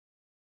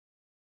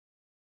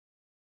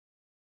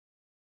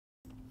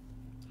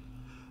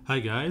Hi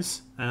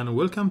guys, and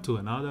welcome to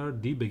another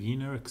The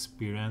Beginner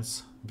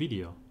Experience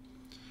video.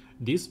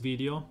 This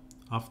video,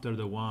 after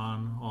the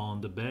one on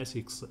the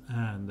basics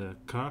and the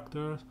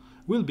characters,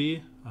 will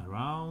be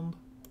around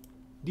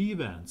the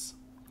events.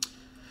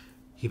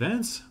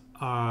 Events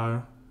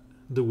are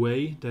the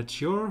way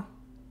that your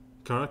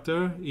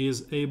character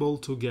is able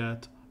to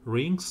get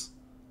rings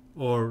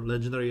or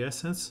legendary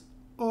essence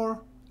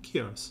or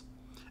gears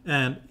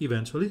and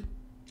eventually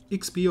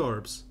XP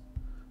orbs.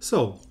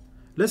 So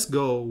let's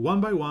go one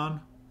by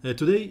one.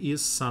 Today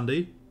is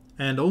Sunday,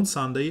 and on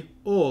Sunday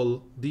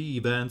all the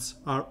events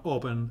are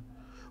open,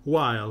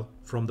 while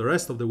from the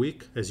rest of the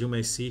week, as you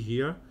may see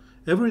here,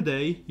 every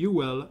day you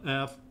will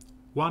have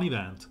one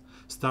event,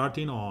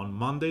 starting on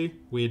Monday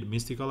with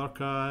Mystical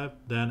Archive,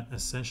 then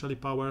Essentially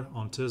Power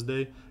on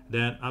Tuesday,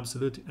 then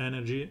Absolute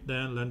Energy,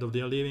 then Land of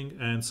the Living,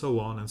 and so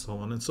on and so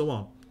on and so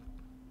on.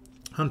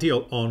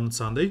 Until on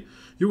Sunday,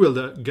 you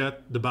will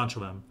get the bunch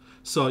of them.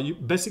 So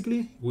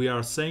basically, we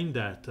are saying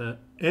that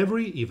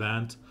every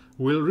event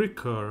will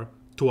recur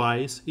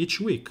twice each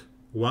week.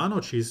 One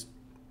which is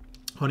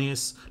on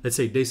his, let's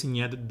say,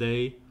 designated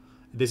day,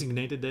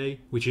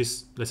 which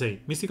is, let's say,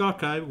 Mystic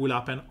Archive will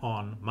happen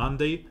on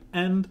Monday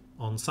and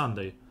on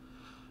Sunday.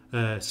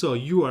 So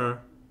you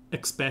are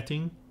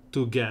expecting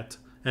to get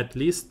at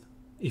least,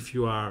 if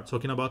you are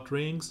talking about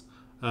rings,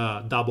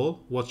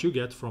 double what you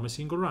get from a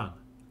single run.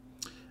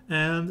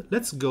 And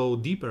let's go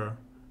deeper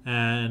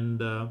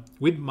and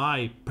with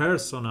my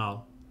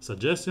personal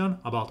suggestion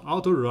about how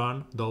to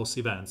run those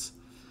events.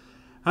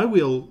 I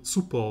will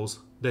suppose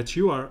that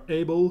you are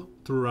able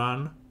to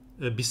run,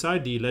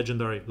 beside the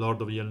legendary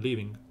Lord of the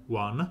Unliving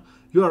one,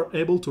 you are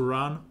able to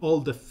run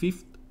all the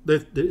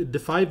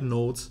five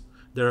nodes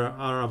that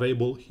are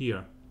available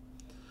here.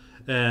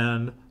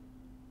 And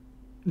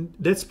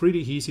that's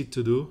pretty easy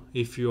to do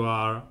if you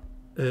are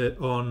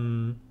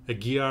on a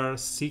gear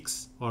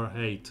 6 or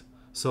 8.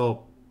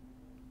 So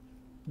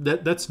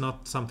that's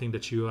not something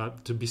that you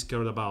have to be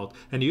scared about.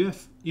 And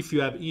if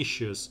you have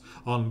issues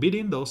on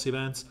beating those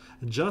events,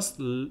 just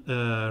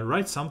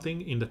write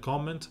something in the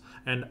comment,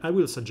 and I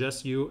will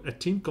suggest you a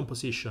team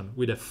composition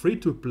with a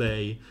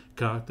free-to-play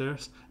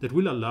characters that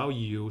will allow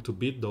you to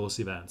beat those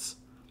events.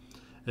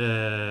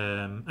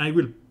 I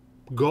will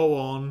go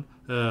on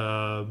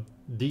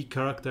the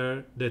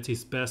character that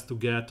is best to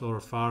get or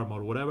farm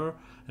or whatever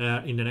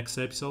in the next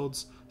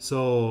episodes.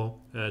 So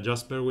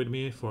just bear with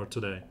me for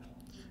today.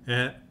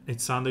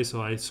 It's Sunday,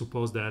 so I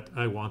suppose that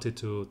I wanted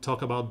to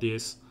talk about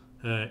this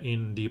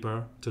in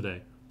deeper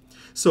today.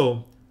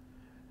 So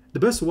the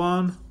best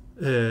one,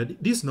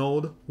 this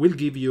node will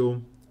give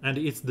you, and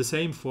it's the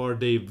same for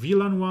the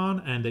villain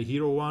one and the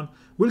hero one,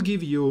 will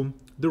give you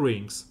the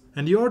rings.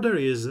 And the order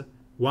is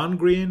one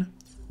green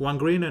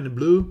and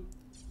blue,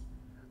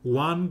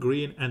 one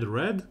green and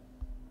red,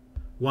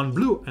 one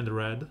blue and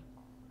red,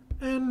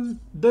 and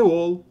the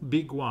whole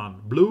big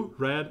one, blue,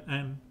 red,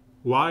 and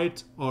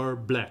white or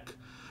black.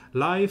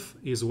 Life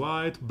is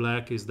white,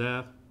 black is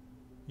death,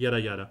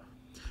 yada yada.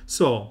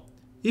 So,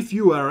 if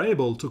you are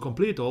able to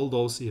complete all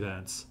those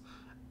events,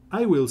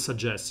 I will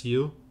suggest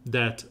you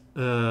that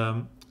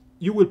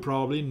you will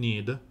probably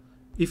need,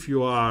 if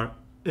you are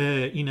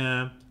in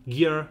a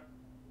gear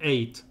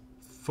 8,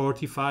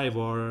 45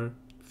 or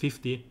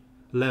 50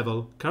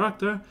 level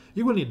character,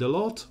 you will need a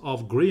lot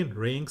of green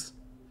rings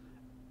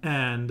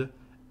and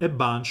a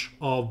bunch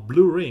of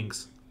blue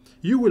rings.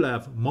 You will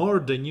have more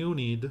than you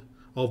need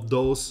of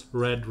those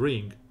red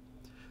ring.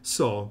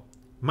 So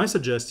my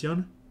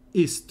suggestion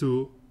is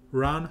to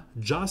run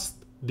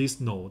just this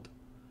node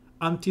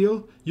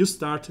until you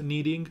start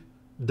needing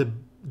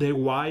the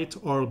white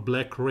or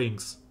black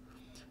rings,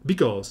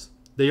 because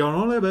they are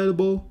only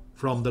available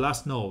from the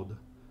last node.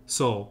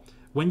 So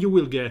when you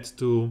will get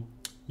to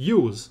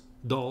use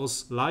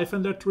those life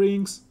and death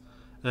rings,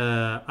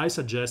 I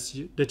suggest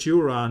that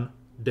you run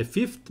the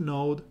 5th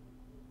node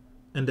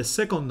and the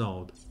 2nd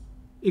node.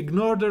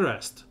 Ignore the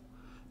rest,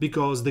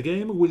 because the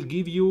game will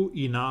give you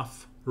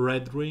enough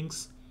red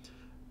rings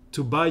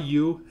to buy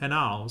you an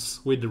house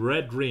with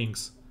red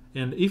rings.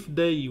 And if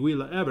they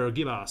will ever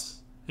give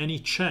us any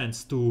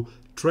chance to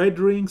trade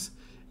rings,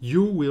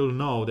 you will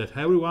know that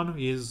everyone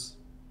is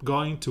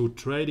going to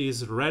trade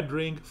his red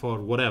ring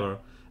for whatever.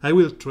 I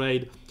will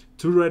trade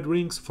 2 red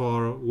rings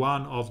for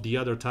one of the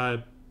other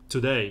type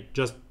today.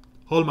 Just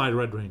all my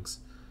red rings.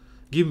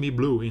 Give me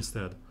blue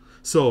instead.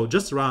 So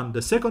just run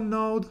the 2nd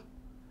node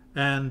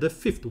and the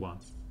 5th one.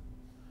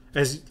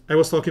 As I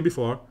was talking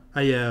before,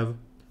 I have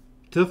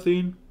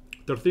 13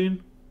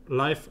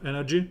 life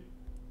energy,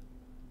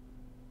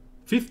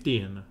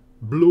 15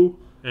 blue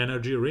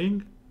energy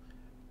ring,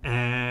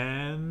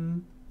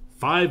 and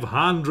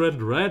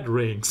 500 red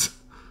rings.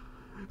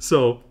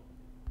 So,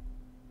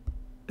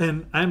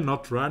 and I'm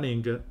not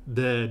running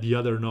the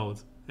other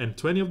nodes, and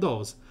 20 of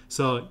those.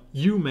 So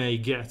you may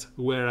get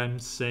where I'm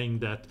saying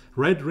that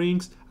red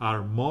rings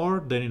are more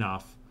than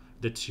enough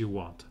that you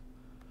want.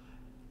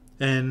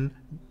 And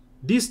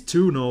these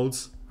 2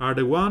 nodes are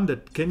the one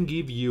that can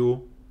give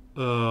you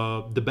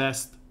the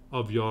best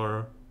of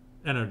your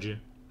energy.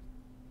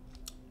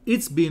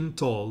 it's been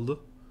told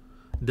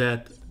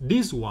that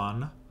this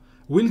one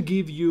will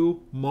give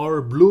you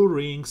more blue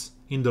rings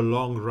in the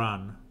long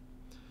run.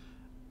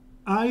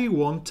 I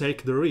won't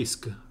take the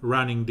risk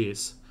running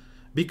this,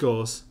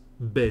 because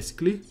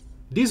basically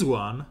this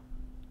one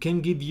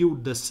can give you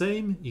the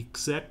same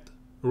exact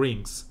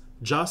rings,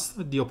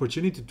 just the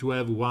opportunity to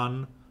have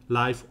one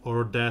life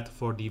or death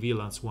for the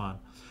villains one.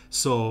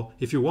 So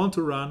if you want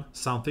to run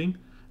something,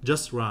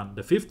 just run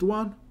the 5th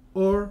one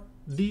or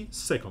the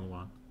 2nd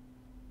one.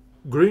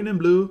 Green and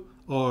blue,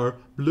 or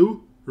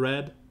blue,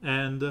 red,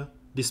 and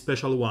the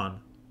special one,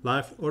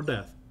 life or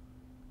death.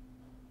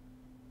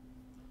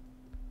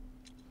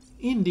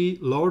 In the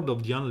Lord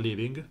of the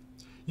Unliving,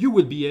 you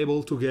will be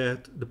able to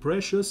get the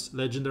precious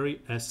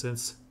legendary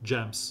essence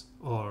gems,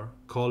 or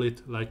call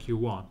it like you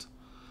want.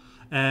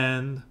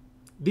 And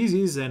this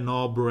is a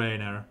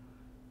no-brainer.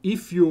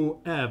 If you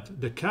have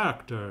the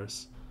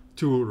characters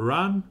to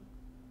run,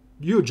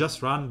 you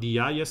just run the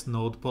highest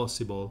node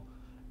possible,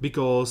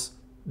 because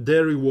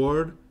the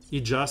reward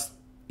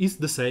is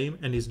the same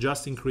and it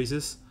just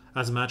increases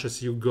as much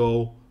as you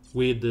go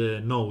with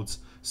the nodes.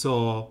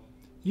 So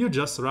you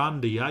just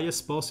run the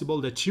highest possible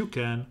that you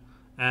can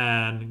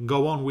and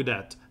go on with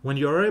that. When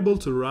you're able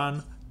to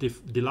run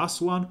the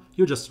last one,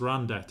 you just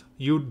run that.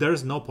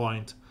 There's no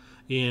point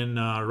in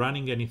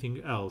running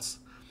anything else.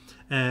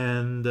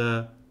 And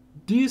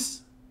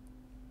this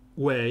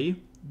way,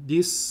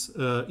 this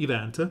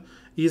event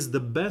is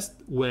the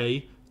best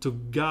way to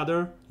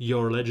gather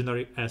your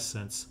legendary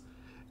essence.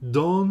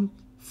 Don't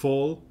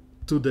fall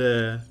to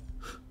the,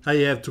 I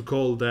have to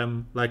call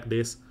them like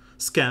this,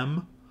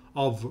 scam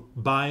of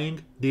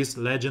buying this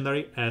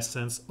legendary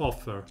essence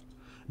offer,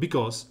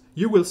 because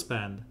you will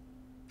spend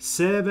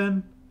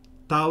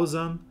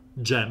 7,000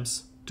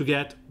 gems to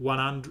get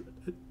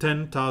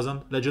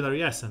 10,000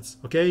 legendary essence,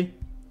 okay?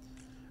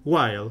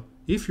 While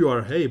if you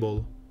are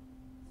able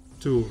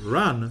to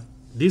run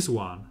this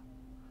one,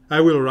 I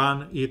will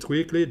run it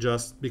quickly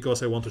just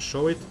because I want to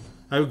show it.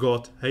 I've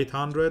got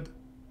 800,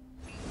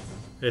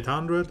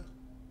 800,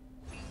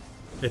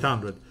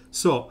 800.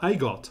 So I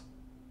got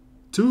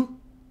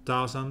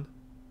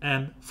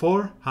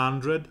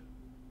 2,400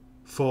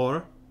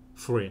 for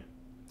free.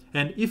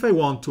 And if I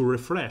want to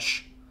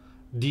refresh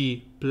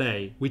the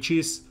play, which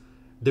is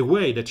the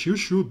way that you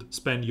should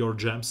spend your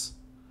gems,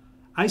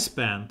 I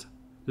spent,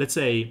 let's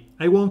say,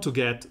 I want to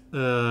get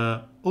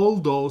all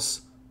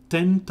those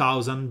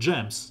 10,000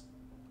 gems.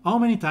 How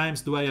many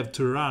times do I have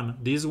to run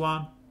this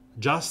one?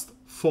 Just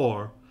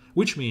 4,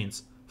 which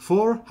means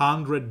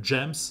 400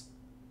 gems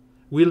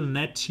will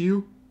net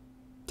you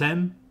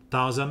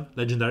 10,000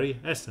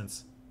 legendary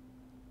essence.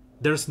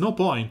 There's no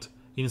point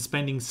in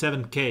spending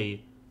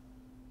 7k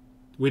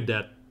with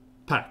that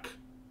pack.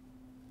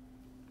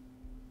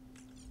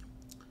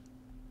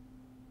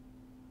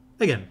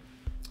 Again,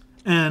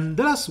 and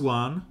the last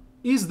one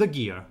is the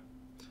gear.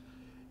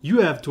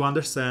 You have to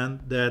understand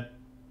that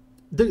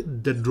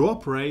the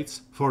drop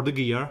rates for the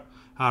gear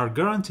are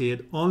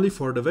guaranteed only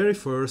for the very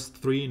first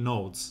 3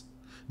 nodes,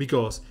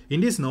 because in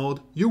this node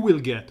you will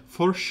get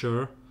for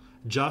sure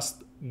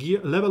just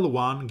level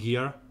 1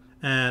 gear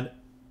and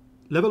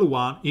level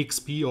 1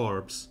 XP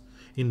orbs.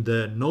 In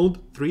the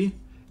node 3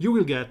 you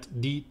will get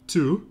the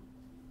 2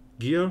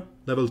 gear,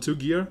 level 2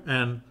 gear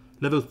and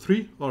level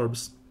 3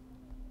 orbs,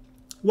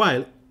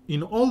 while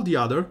in all the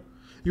other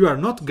you are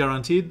not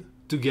guaranteed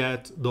to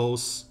get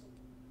those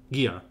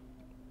gear.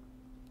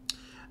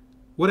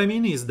 What I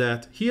mean is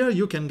that here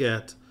you can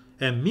get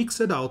a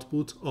mixed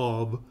output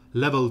of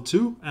level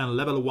 2 and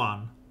level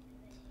 1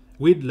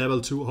 with level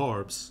 2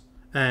 orbs.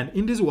 And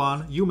in this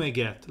one you may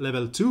get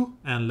level 2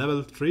 and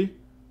level 3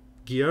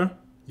 gear,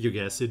 you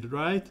guessed it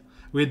right,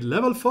 with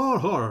level 4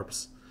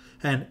 orbs.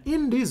 And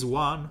in this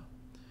one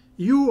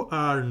you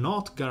are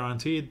not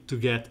guaranteed to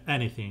get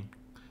anything.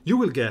 You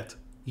will get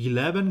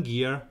 11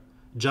 gear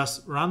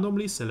just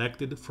randomly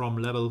selected from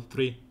level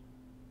 3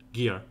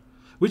 gear.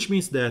 Which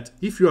means that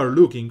if you are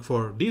looking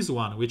for this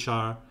one, which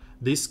are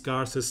the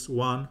scarcest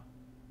one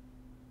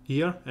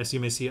here, as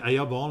you may see I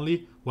have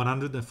only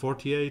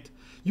 148,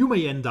 you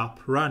may end up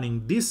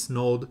running this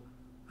node,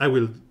 I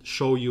will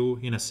show you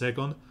in a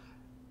second,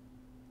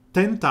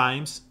 10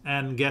 times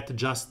and get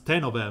just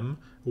 10 of them,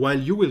 while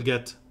you will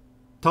get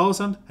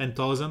 1,000 and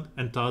 1,000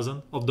 and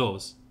 1,000 of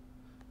those.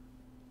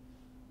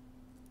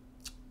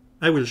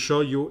 I will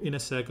show you in a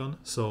second,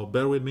 so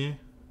bear with me.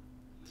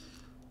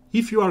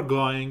 If you are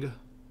going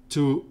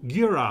to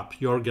gear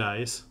up your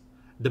guys,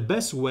 the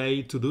best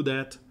way to do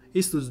that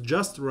is to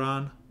just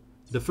run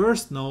the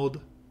first node,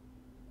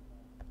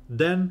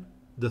 then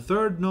the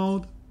 3rd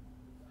node,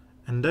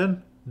 and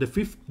then the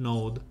 5th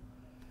node,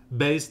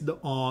 based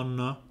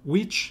on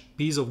which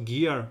piece of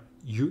gear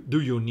do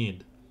you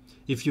need.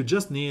 If you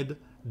just need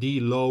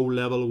the low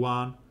level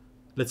one,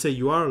 let's say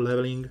you are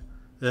leveling,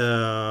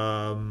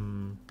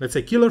 let's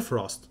say Killer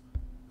Frost,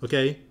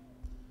 okay?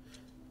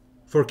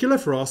 For Killer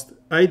Frost,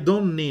 I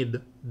don't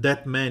need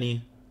that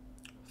many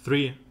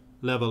 3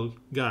 level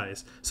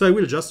guys, so I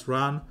will just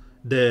run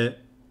the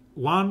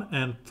 1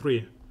 and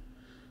 3.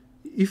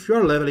 If you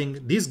are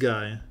leveling this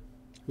guy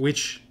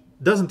which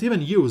doesn't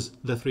even use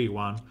the 3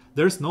 one,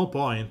 there's no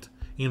point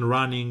in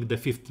running the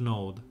 5th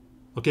node.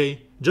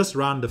 Okay, just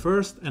run the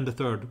 1st and the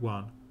 3rd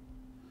one.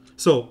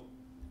 So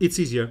it's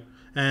easier.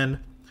 And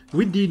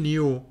with the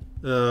new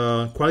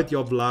quality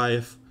of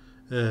life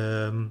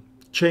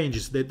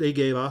changes that they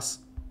gave us,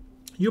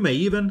 you may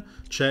even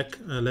check,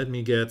 let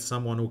me get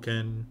someone who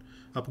can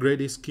upgrade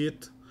this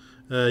kit.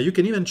 You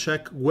can even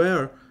check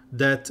where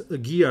that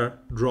gear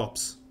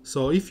drops.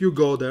 So if you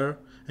go there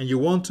and you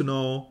want to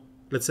know,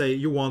 let's say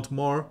you want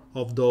more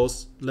of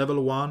those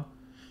level 1,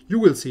 you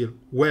will see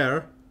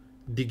where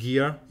the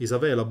gear is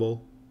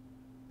available.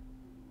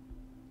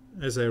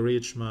 As I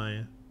reach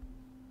my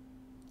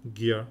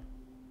gear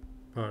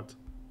part.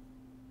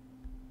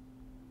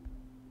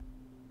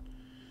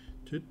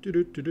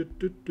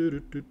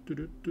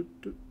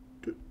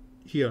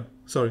 Here,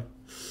 sorry.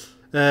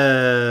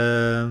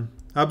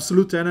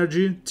 Absolute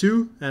energy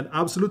 2 and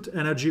absolute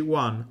energy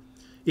 1.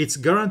 It's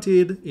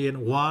guaranteed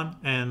in 1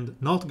 and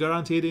not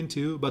guaranteed in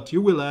 2, but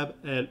you will have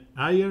a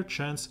higher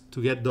chance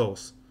to get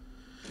those.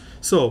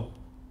 So,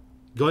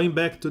 going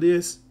back to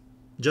this,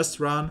 just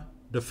run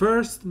the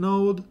 1st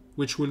node,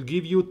 which will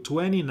give you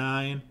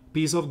 29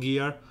 pieces of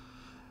gear,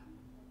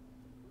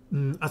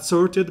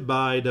 assorted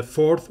by the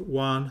 4th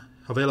one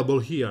available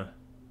here.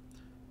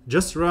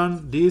 Just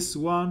run this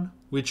one,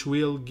 which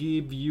will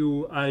give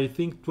you, I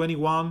think,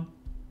 21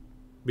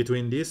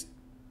 between this,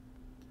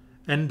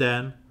 and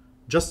then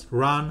just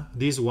run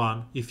this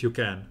one if you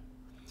can.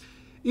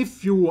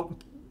 If you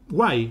want,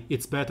 why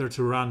it's better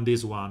to run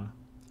this one?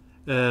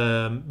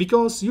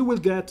 Because you will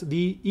get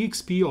the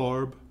XP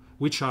orb,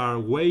 which are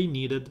way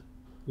needed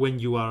when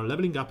you are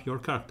leveling up your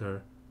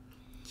character.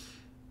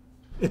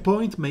 A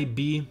point may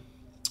be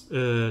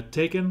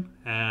taken,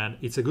 and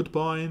it's a good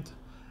point,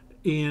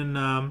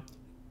 in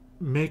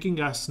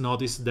making us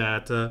notice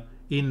that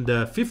in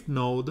the 5th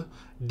node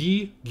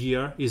the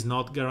gear is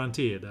not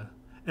guaranteed,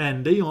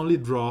 and they only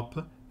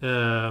drop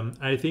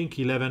I think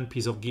 11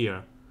 pieces of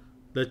gear.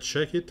 Let's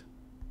check it.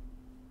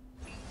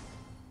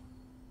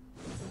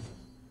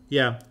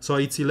 Yeah, so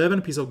it's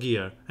 11 pieces of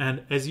gear,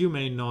 and as you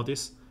may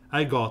notice,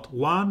 I got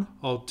 1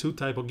 of 2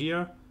 type of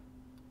gear,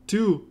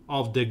 2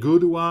 of the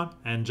good one,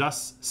 and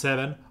just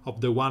 7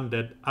 of the one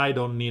that I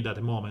don't need at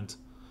the moment.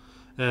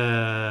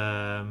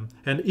 And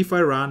if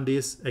I run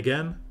this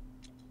again,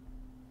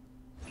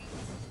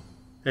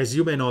 as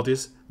you may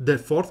notice, the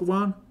 4th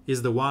one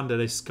is the one that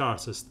is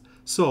scarcest.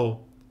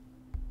 So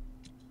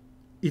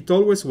it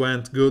always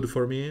went good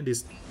for me.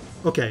 This,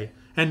 okay,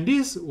 and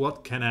this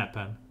what can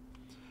happen.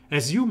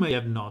 As you may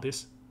have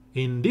noticed,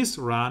 in this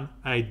run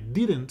I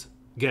didn't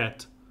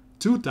get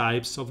 2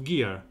 types of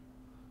gear.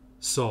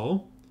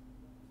 So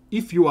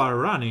if you are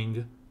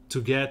running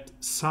to get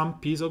some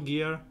piece of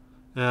gear,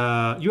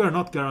 you are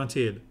not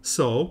guaranteed.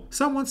 So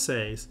someone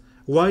says,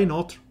 why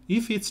not,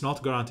 if it's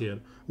not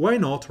guaranteed, why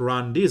not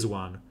run this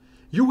one?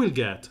 You will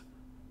get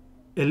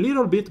a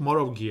little bit more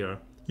of gear.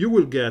 You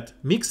will get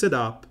mixed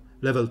up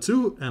level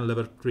 2 and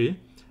level 3,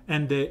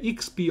 and the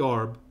XP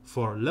orb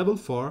for level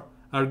 4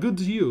 are good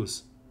to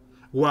use,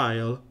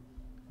 while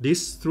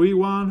this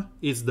 3-1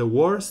 is the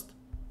worst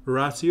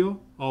ratio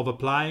of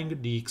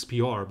applying the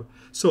XP orb.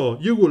 So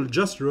you will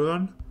just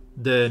run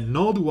the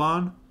node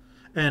 1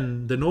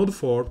 and the node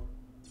 4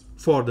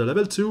 for the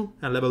level 2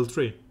 and level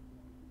 3.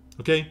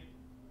 Okay?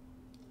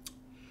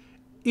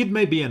 It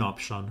may be an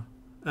option,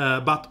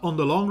 but on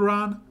the long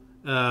run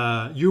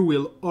you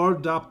will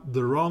hoard up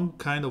the wrong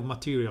kind of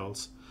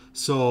materials.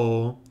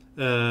 So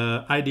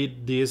I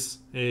did this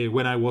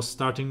when I was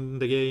starting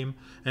the game,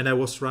 and I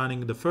was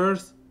running the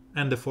 1st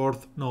and the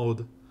 4th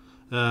node,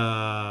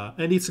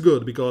 and it's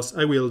good because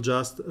I will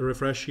just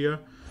refresh here.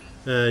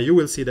 You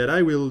will see that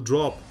I will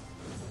drop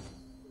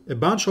a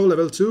bunch of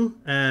level 2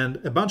 and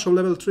a bunch of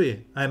level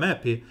 3. I'm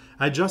happy.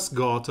 I just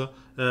got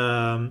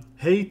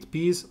 8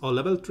 pieces of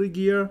level 3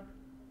 gear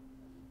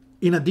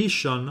in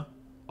addition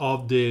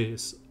of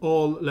this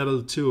all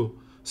level 2.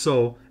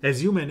 So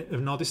as you may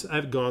have noticed,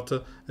 I've got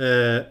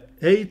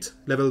 8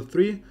 level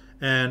 3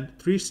 and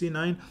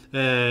 3C9,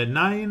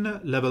 9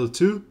 level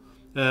 2,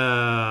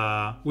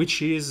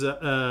 which is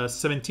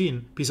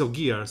 17 piece of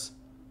gears,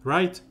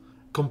 right?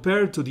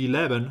 Compared to the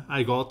 11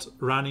 I got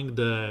running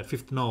the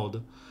 5th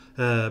node.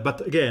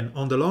 But again,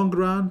 on the long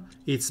run,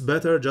 it's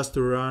better just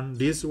to run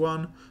this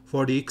one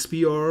for the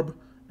XP orb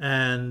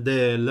and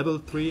the level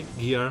 3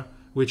 gear,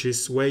 which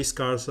is way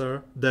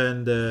scarcer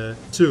than the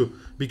 2,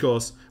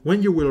 because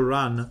when you will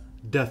run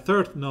the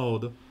 3rd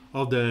node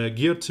of the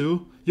gear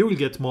 2, you will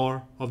get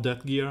more of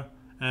that gear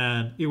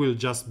and it will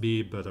just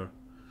be better.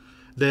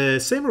 The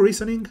same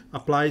reasoning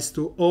applies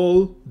to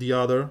all the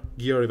other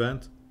gear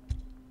event,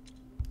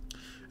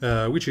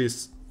 which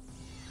is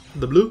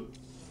the blue.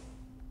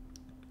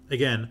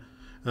 Again,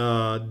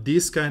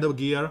 this kind of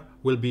gear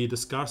will be the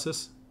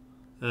scarcest,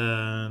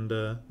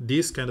 and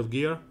this kind of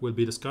gear will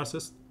be the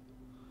scarcest,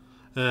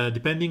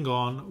 depending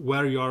on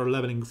where you are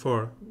leveling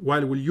for,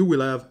 while you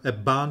will have a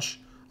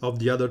bunch of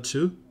the other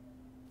 2.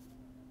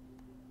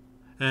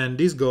 And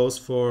this goes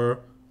for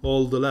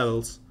all the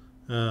levels.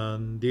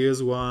 And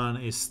this one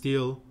is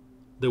still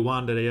the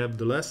one that I have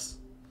the less,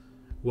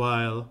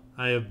 while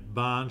I have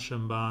bunch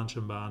and bunch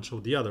and bunch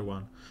of the other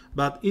one.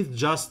 But it's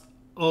just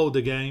how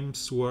the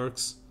games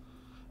works.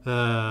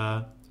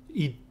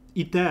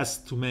 It has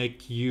to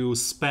make you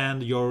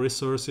spend your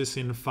resources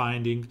in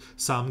finding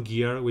some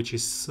gear which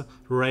is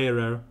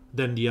rarer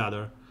than the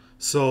other.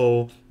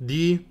 So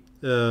the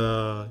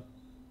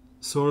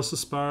Source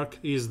Spark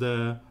is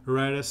the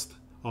rarest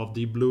of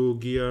the blue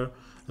gear,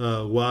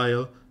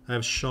 while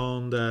I've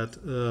shown that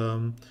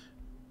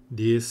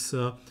this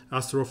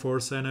Astro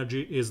Force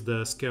energy is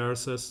the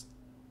scarcest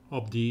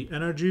of the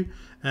energy,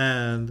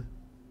 and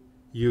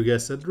you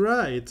guessed it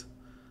right.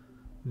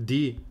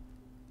 The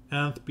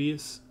nth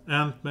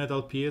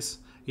metal piece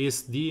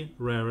is the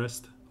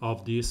rarest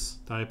of this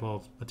type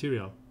of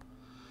material.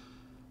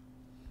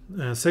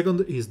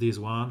 Second is this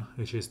one,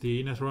 which is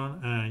the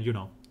Netron, and you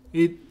know,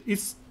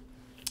 it's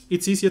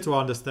easier to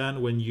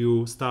understand when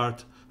you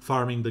start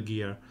farming the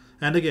gear.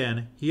 And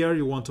again, here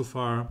you want to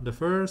farm the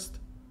first,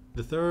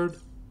 the third,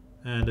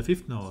 and the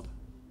fifth node.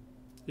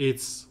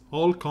 It's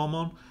all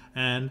common,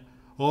 and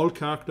all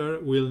character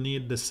will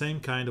need the same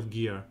kind of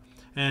gear.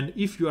 And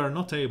if you are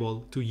not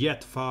able to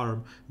yet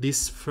farm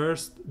this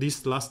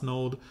last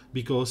node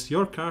because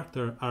your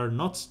character are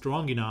not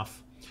strong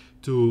enough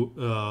to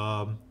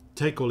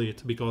tackle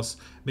it, because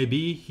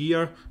maybe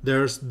here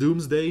there's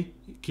Doomsday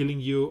killing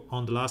you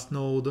on the last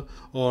node,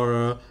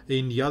 or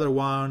in the other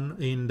one,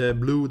 in the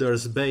blue,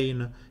 there's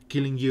Bane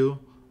killing you,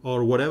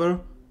 or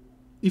whatever.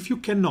 If you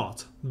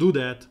cannot do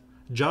that,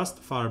 just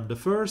farm the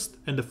first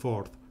and the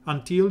fourth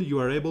until you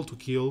are able to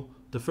kill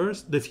the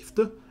first, the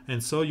fifth,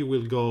 and so you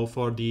will go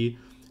for the,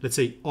 let's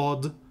say,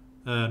 odd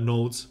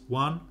nodes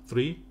 1,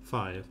 3,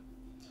 5.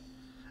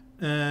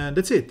 And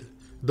that's it.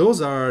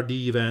 Those are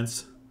the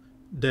events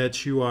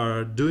that you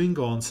are doing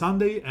on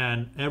Sunday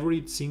and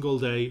every single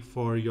day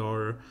for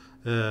your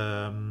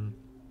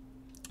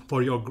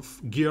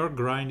gear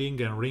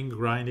grinding and ring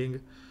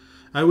grinding.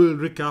 I will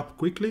recap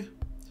quickly.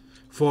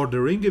 For the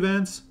ring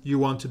events, you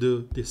want to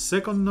do the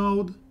second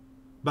node,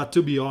 but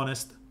to be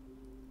honest,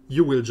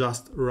 you will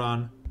just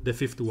run the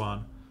fifth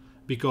one,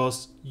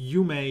 because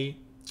you may,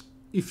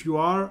 if you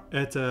are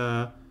at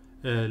a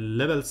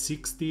level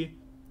 60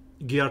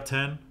 gear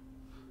 10,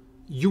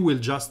 you will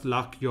just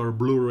lack your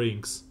blue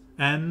rings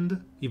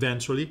and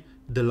eventually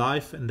the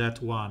life in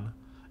that one.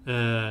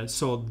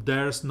 So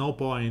there's no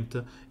point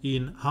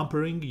in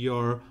hampering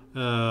your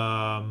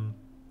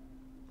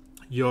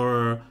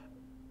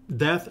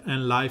death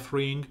and life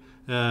ring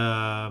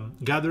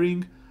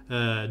gathering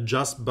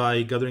just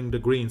by gathering the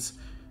greens.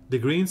 The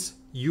greens,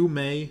 you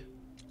may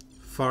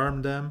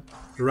farm them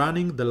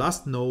running the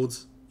last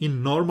nodes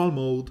in normal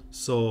mode,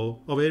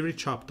 so of every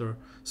chapter.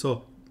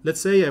 So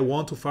let's say I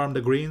want to farm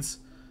the greens.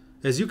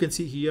 As you can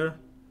see here,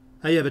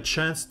 I have a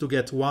chance to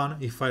get one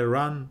if I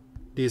run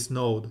this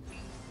node.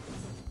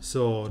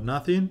 So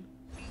nothing,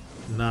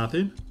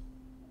 nothing,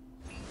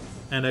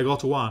 and I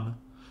got one.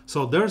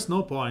 So there's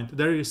no point.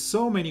 There is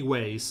so many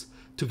ways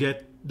to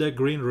get the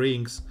green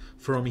rings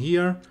from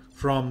here,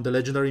 from the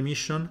legendary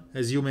mission.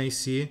 As you may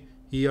see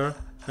here,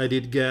 I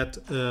did get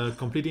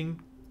completing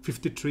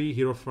 53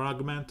 hero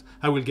fragment.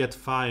 I will get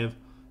 5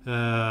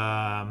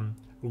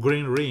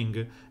 green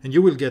ring, and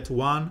you will get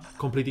 1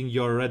 completing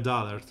your red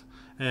alert.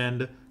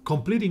 And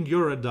completing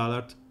your red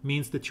alert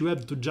means that you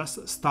have to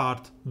just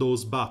start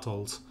those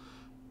battles,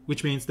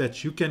 which means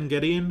that you can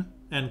get in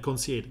and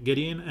concede, get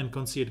in and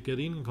concede, get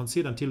in and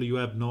concede until you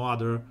have no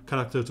other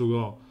character to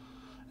go.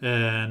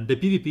 And the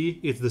PvP,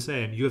 it's the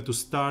same. You have to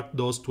start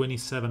those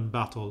 27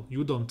 battles.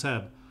 You don't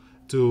have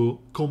to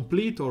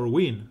complete or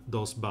win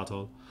those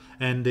battles.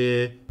 And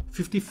the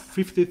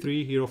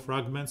 53 hero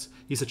fragments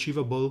is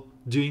achievable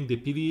doing the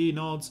PvE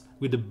nodes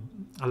with the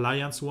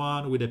Alliance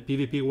one, with the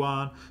PvP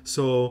one.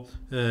 So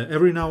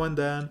every now and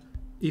then,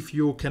 if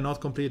you cannot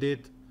complete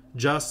it,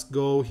 just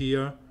go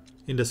here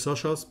in the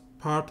socials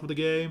part of the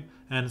game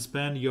and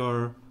spend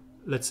your,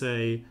 let's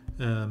say,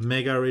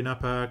 Mega Arena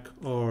pack,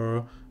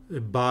 or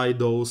buy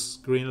those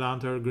Green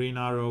Lantern, Green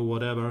Arrow,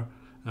 whatever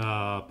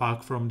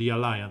pack from the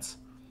Alliance.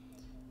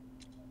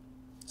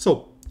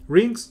 So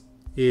rings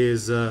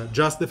is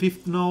just the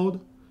 5th node.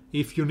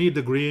 If you need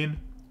the green,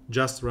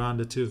 just run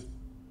the 2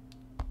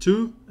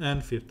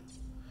 and 5th.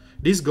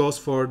 This goes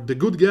for the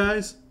good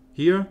guys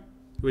here,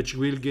 which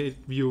will give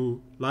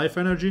you life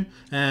energy,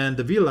 and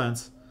the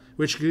villains,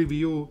 which give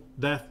you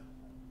death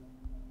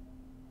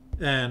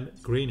and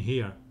green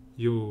here.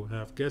 You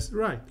have guessed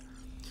right.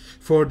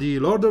 For the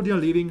Lord of the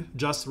Unliving,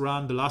 just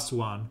run the last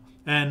one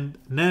and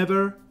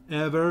never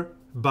ever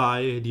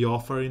buy the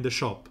offer in the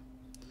shop.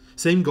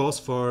 Same goes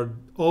for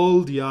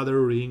all the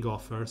other ring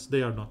offers,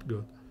 they are not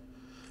good.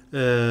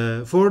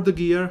 For the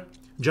gear,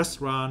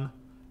 just run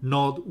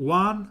node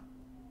 1,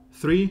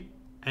 3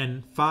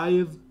 and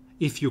 5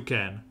 if you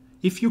can.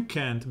 If you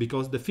can't,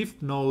 because the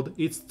 5th node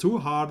it's too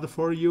hard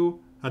for you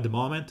at the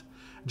moment,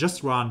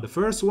 just run the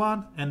first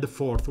one and the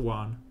 4th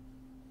one.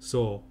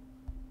 So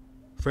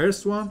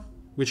first one,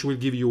 which will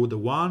give you the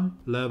 1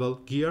 level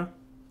gear,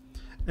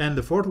 and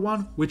the 4th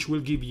one, which will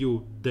give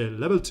you the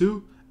level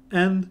 2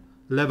 and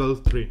level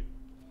 3.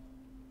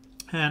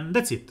 And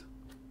that's it.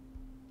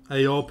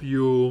 I hope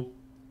you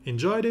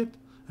enjoyed it.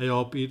 I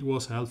hope it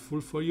was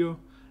helpful for you.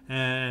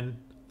 And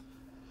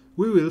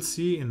we will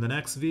see in the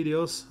next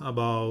videos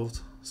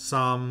about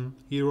some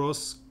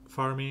heroes,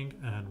 farming,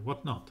 and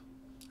whatnot.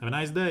 Have a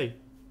nice day.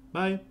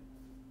 Bye.